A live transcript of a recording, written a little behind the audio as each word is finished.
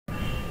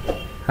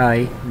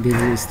Hi, this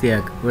is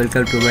Istiak.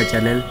 Welcome to my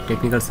channel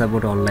Technical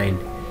Support Online.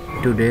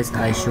 Today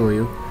I show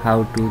you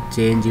how to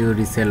change your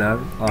reseller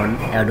on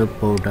Adobe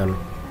portal.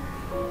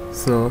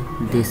 So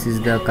this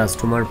is the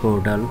customer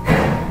portal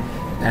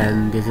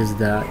and this is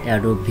the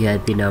Adobe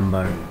VIP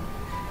number.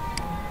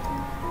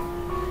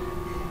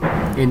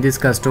 In this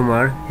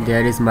customer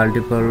there is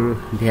multiple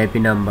VIP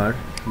number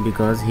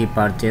because he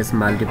purchased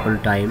multiple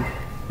time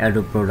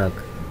Adobe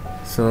product.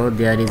 So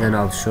there is an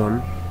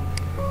option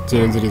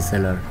change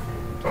reseller.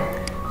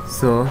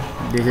 So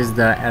this is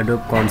the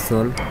Adobe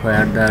console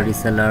where the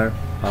reseller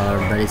or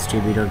the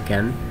distributor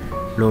can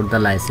load the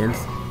license.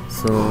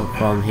 So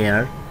from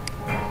here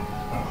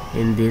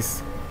in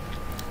this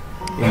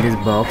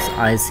box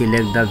I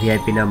select the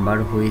VIP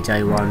number which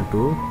I want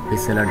to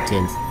reseller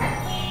change.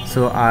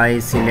 So I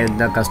select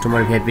the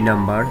customer VIP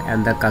number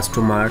and the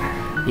customer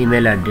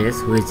email address,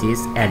 which is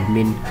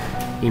admin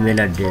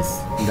email address,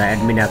 the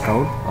admin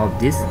account of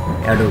this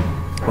Adobe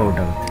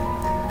portal.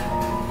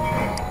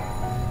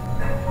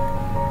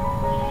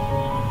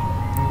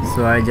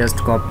 So I just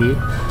copy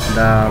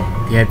the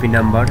VIP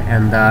number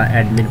and the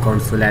admin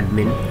console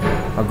admin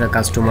of the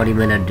customer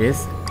email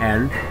address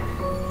and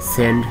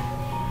send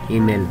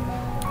email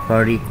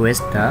for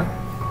request the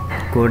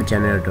code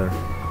generator.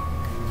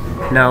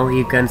 Now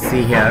you can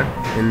see here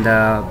in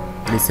the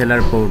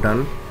reseller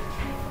portal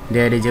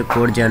there is a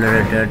code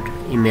generated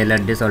email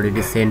address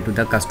already sent to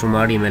the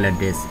customer email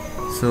address.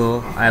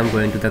 So I am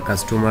going to the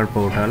customer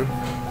portal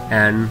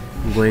and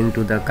going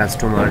to the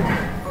customer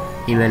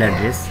email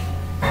address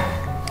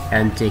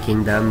and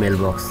checking the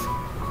mailbox.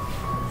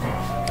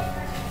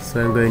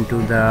 So I'm going to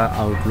the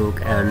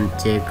Outlook and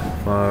check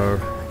for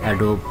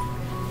Adobe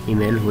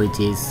email which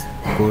is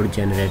code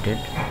generated.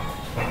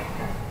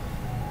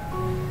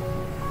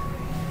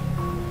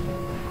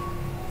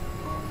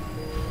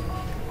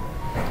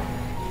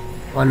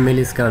 One mail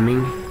is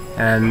coming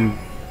and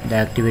the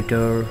activate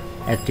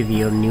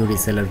your new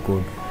reseller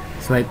code.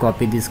 So I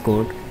copy this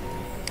code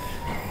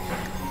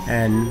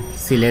and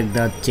select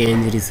the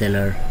change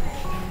reseller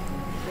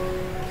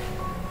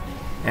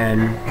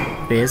and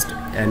paste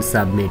and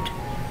submit.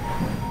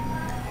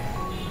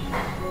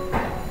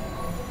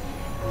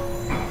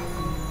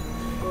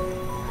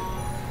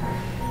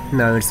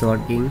 Now it's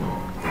working.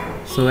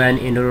 So an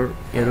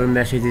error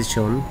message is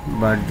shown,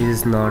 but this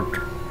is not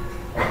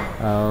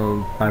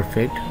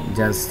perfect.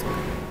 Just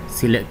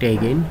select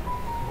again.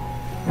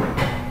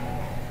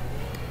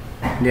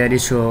 There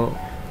is show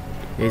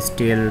is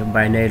still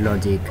binary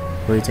logic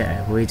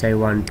which I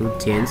want to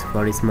change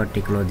for smart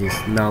technologies.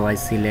 Now I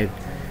select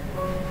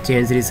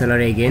change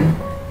reseller again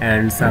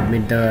and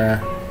submit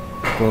the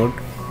code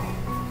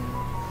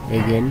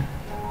again.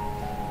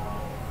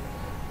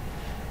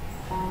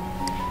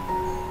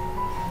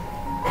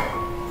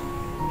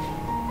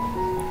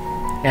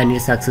 And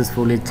it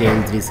successfully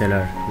changed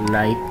reseller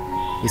like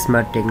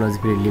Smart Technology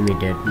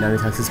Limited. Now it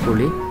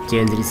successfully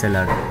changed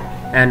reseller,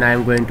 and I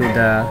am going to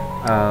the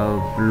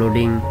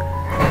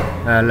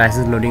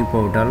license loading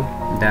portal,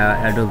 the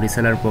Adobe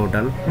Reseller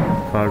portal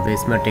for the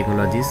Smart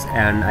Technologies,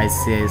 and I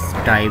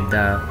type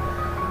the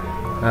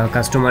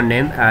customer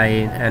name.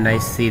 I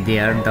see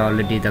there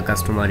already the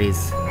customer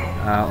is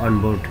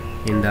on board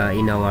in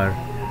our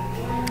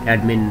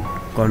admin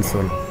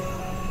console.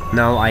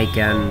 Now I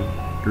can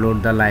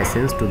load the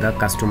license to the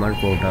customer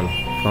portal.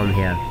 From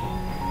here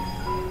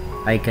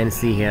I can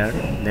see here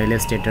the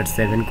illustrator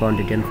 7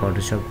 quantity and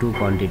Photoshop 2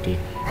 quantity.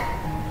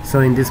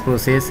 So in this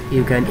process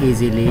you can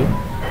easily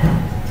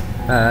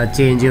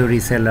change your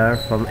reseller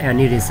from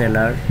any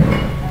reseller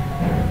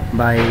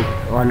by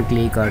 1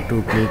 click or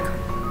 2 click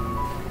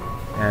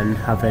and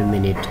half a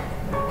minute.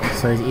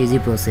 So it's easy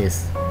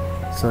process,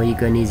 so you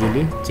can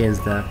easily change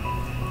the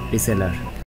reseller.